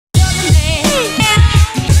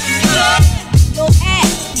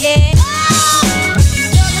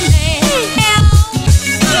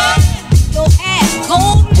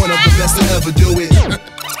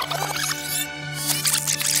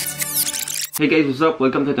Hey guys, what's up?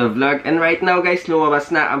 Welcome to the vlog. And right now guys,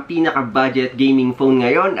 lumabas na ang pinaka-budget gaming phone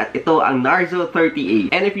ngayon at ito ang Narzo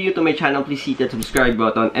 30A. And if you're new to my channel, please hit that subscribe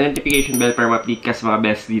button and notification bell para ma-update ka sa mga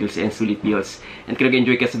best deals and sulit deals. And kung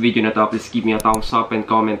nag-enjoy ka sa video na to, please give me a thumbs up and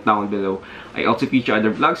comment down below. I also feature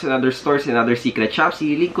other vlogs and other stores and other secret shops.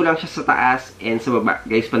 I-link ko lang siya sa taas and sa baba.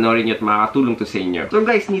 Guys, panoorin nyo at makakatulong to sa inyo. So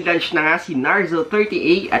guys, ni-launch na nga si Narzo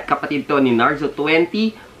 30A at kapatid to ni Narzo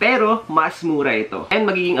 20. Pero, mas mura ito. And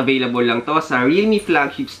magiging available lang to sa Realme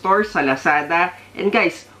flagship store sa Lazada. And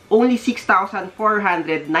guys, only 6,490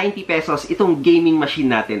 pesos itong gaming machine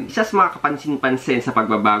natin. Isa sa mga kapansin-pansin sa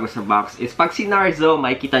pagbabago sa box is pag si Narzo,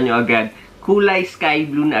 makikita nyo agad, kulay sky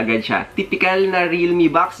blue na agad siya. Typical na Realme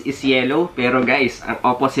box is yellow. Pero guys, ang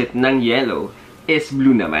opposite ng yellow is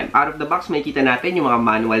blue naman. Out of the box, makikita natin yung mga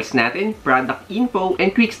manuals natin, product info, and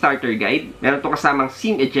quick starter guide. Meron to kasamang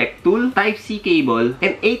SIM eject tool, Type-C cable,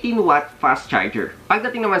 and 18-watt fast charger.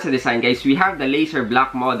 Pagdating naman sa design guys, we have the laser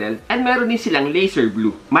black model, and meron din silang laser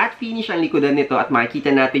blue. Matte finish ang likodan nito at makikita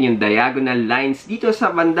natin yung diagonal lines dito sa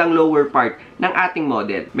bandang lower part ng ating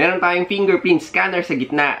model. Meron tayong fingerprint scanner sa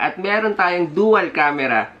gitna at meron tayong dual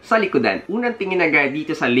camera sa likodan. Unang tingin agad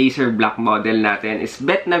dito sa laser black model natin is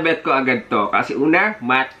bet na bet ko agad to kasi una,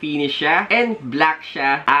 matte finish siya and black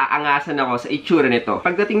siya. Aangasan ako sa itsura nito.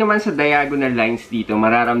 Pagdating naman sa diagonal lines dito,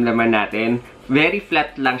 mararamdaman natin very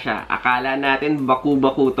flat lang siya. Akala natin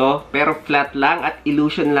baku-baku to, pero flat lang at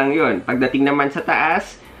illusion lang yon. Pagdating naman sa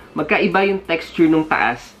taas, magkaiba yung texture ng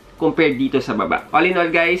taas compared dito sa baba. All in all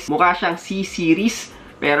guys, mukha siyang C-series,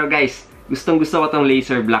 pero guys, gustong-gusto ko tong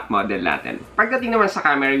laser black model natin. Pagdating naman sa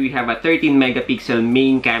camera, we have a 13 megapixel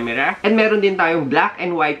main camera. And meron din tayong black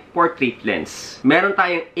and white portrait lens. Meron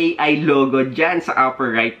tayong AI logo dyan sa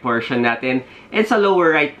upper right portion natin. And sa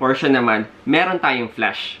lower right portion naman, meron tayong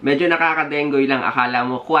flash. Medyo nakakadengoy lang, akala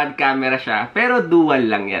mo quad camera siya, pero dual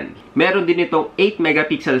lang yan. Meron din itong 8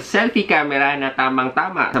 megapixel selfie camera na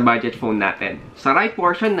tamang-tama sa budget phone natin. Sa right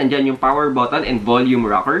portion, nandyan yung power button and volume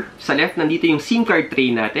rocker. Sa left, nandito yung SIM card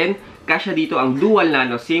tray natin. Kasya dito ang dual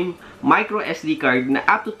nano SIM, micro SD card na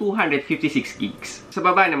up to 256 gigs. Sa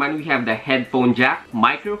baba naman, we have the headphone jack,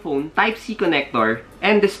 microphone, Type-C connector,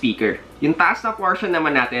 and the speaker. Yung taas na portion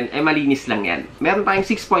naman natin, ay malinis lang yan. Meron tayong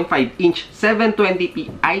 6.5-inch 720p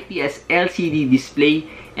IPS LCD display.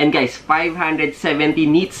 And guys, 570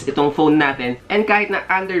 nits itong phone natin. And kahit na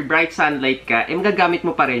under bright sunlight ka, magagamit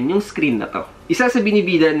mo pa rin yung screen na to. Isa sa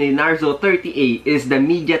binibida ni Narzo 30A is the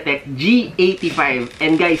MediaTek G85.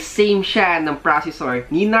 And guys, same siya ng processor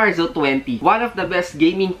ni Narzo 20. One of the best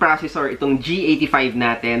gaming processor itong G85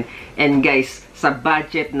 natin. And guys, sa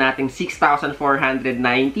budget nating 6,490,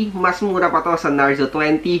 mas mura pa to sa Narzo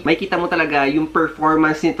 20. May kita mo talaga yung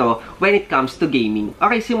performance nito when it comes to gaming.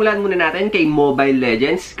 Okay, simulan muna natin kay Mobile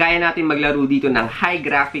Legends. Kaya natin maglaro dito ng high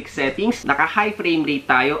graphic settings, naka-high frame rate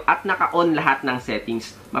tayo, at naka-on lahat ng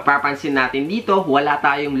settings. Mapapansin natin dito, wala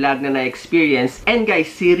tayong lag na na-experience. And guys,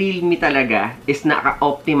 si Realme talaga is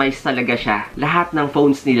naka-optimize talaga siya. Lahat ng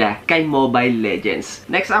phones nila kay Mobile Legends.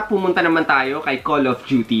 Next up, pumunta naman tayo kay Call of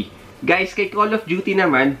Duty. Guys, kay Call of Duty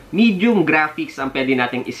naman, medium graphics ang pwede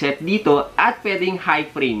nating iset dito at pwedeng high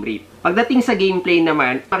frame rate. Pagdating sa gameplay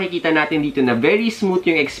naman, makikita natin dito na very smooth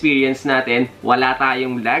yung experience natin. Wala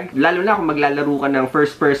tayong lag. Lalo na kung maglalaro ka ng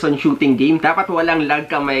first-person shooting game, dapat walang lag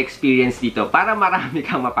ka may experience dito para marami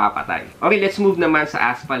kang mapapatay. Okay, let's move naman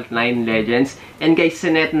sa Asphalt 9 Legends. And guys,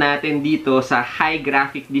 sinet natin dito sa high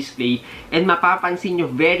graphic display and mapapansin nyo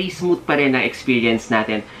very smooth pa rin ang experience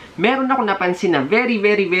natin. Meron ako napansin na very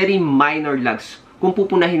minor lags kung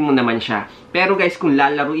pupunahin mo naman siya. Pero guys, kung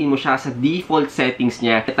lalaruin mo siya sa default settings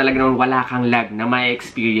niya, talaga naman wala kang lag na may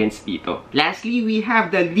experience dito. Lastly, we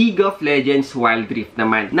have the League of Legends Wild Rift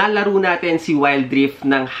naman. Nalaro natin si Wild Rift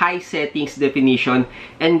ng high settings definition.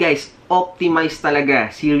 And guys, optimize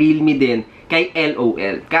talaga si Realme din kay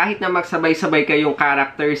LOL. Kahit na magsabay-sabay kayong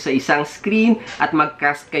character sa isang screen at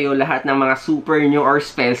mag-cast kayo lahat ng mga super nyo or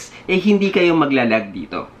spells, eh hindi kayo maglalag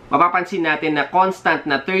dito. Mapapansin natin na constant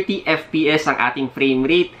na 30 FPS ang ating frame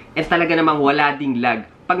rate and talaga namang wala ding lag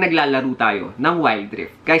pag naglalaro tayo ng Wild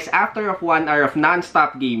Rift. Guys, after of 1 hour of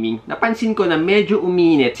non-stop gaming, napansin ko na medyo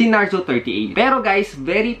uminit si Narzo 30A. Pero guys,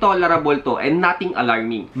 very tolerable to and nothing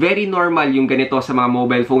alarming. Very normal yung ganito sa mga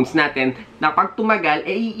mobile phones natin na pag tumagal,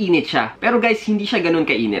 iinit siya. Pero guys, hindi siya ganun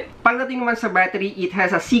kainit. Pagdating naman sa battery, it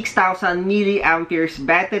has a 6,000 mAh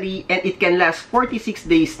battery and it can last 46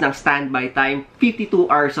 days ng standby time, 52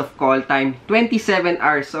 hours of call time, 27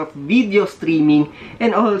 hours of video streaming,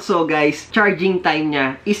 and also guys, charging time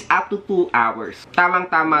niya is up to 2 hours.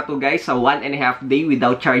 Tamang-tama to guys, sa 1.5 day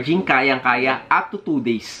without charging, kayang-kaya up to 2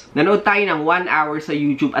 days. Nanood tayo ng 1 hour sa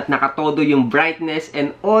YouTube at nakatodo yung brightness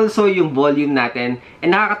and also yung volume natin.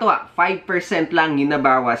 And nakakatuwa, 5% lang yung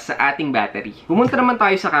nabawas sa ating battery. Pumunta naman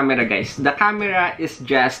tayo sa camera guys. The camera is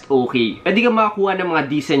just okay. Pwede ka makakuha ng mga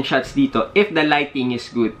decent shots dito if the lighting is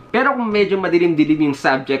good. Pero kung medyo madilim-dilim yung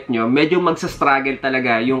subject nyo, medyo magsa-struggle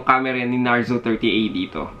talaga yung camera ni Narzo 30A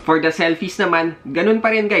dito. For the selfies naman, ganun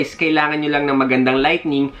pa rin guys. Kailangan nyo lang ng magandang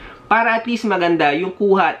lighting para at least maganda yung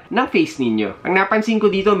kuha ng face ninyo. Ang napansin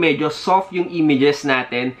ko dito, medyo soft yung images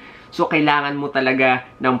natin. So, kailangan mo talaga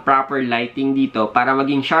ng proper lighting dito para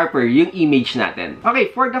maging sharper yung image natin.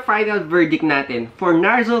 Okay, for the final verdict natin, for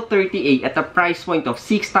Narzo 30A at a price point of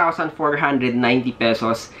 6,490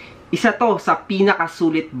 pesos, isa to sa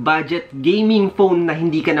pinakasulit budget gaming phone na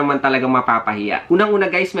hindi ka naman talaga mapapahiya. Unang-una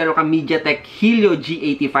guys, meron kang MediaTek Helio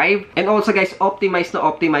G85. And also guys, optimize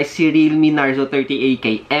si realme Narzo 30A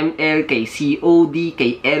kay ML, kay COD,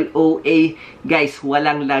 kay LOA. Guys,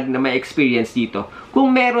 walang lag na may experience dito.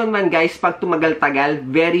 Kung meron man guys, pag tumagal-tagal,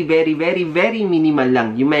 very minimal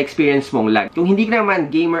lang yung may experience mong lag. Kung hindi ka naman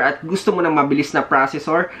gamer at gusto mo ng mabilis na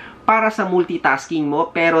processor, para sa multitasking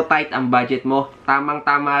mo, pero tight ang budget mo,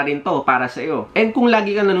 tamang-tama rin to para sa iyo. And kung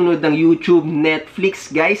lagi kang nanonood ng YouTube,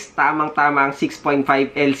 Netflix, guys, tamang-tama ang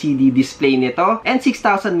 6.5 LCD display nito. And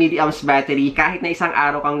 6,000 mAh battery, kahit na isang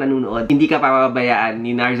araw kang nanonood, hindi ka papabayaan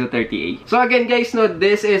ni Narzo 30A. So again guys, no,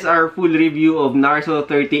 this is our full review of Narzo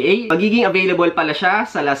 30A. Magiging available pala siya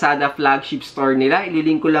sa Lazada flagship store nila.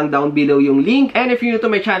 Ililink ko lang down below yung link. And if you're new to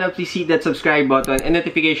my channel, please hit that subscribe button and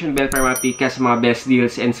notification bell para ma-update ka sa mga best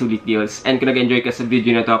deals and Sulit deals. And kung nag-enjoy ka sa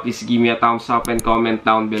video na to, please give me a thumbs up and comment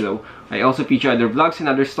down below. I also feature other vlogs and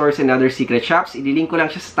other stores and other secret shops. Ililink ko lang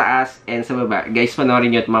siya sa taas and sa baba. Guys,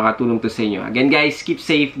 panoorin nyo at makatulong to sa inyo. Again guys, keep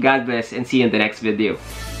safe, God bless, and see you in the next video.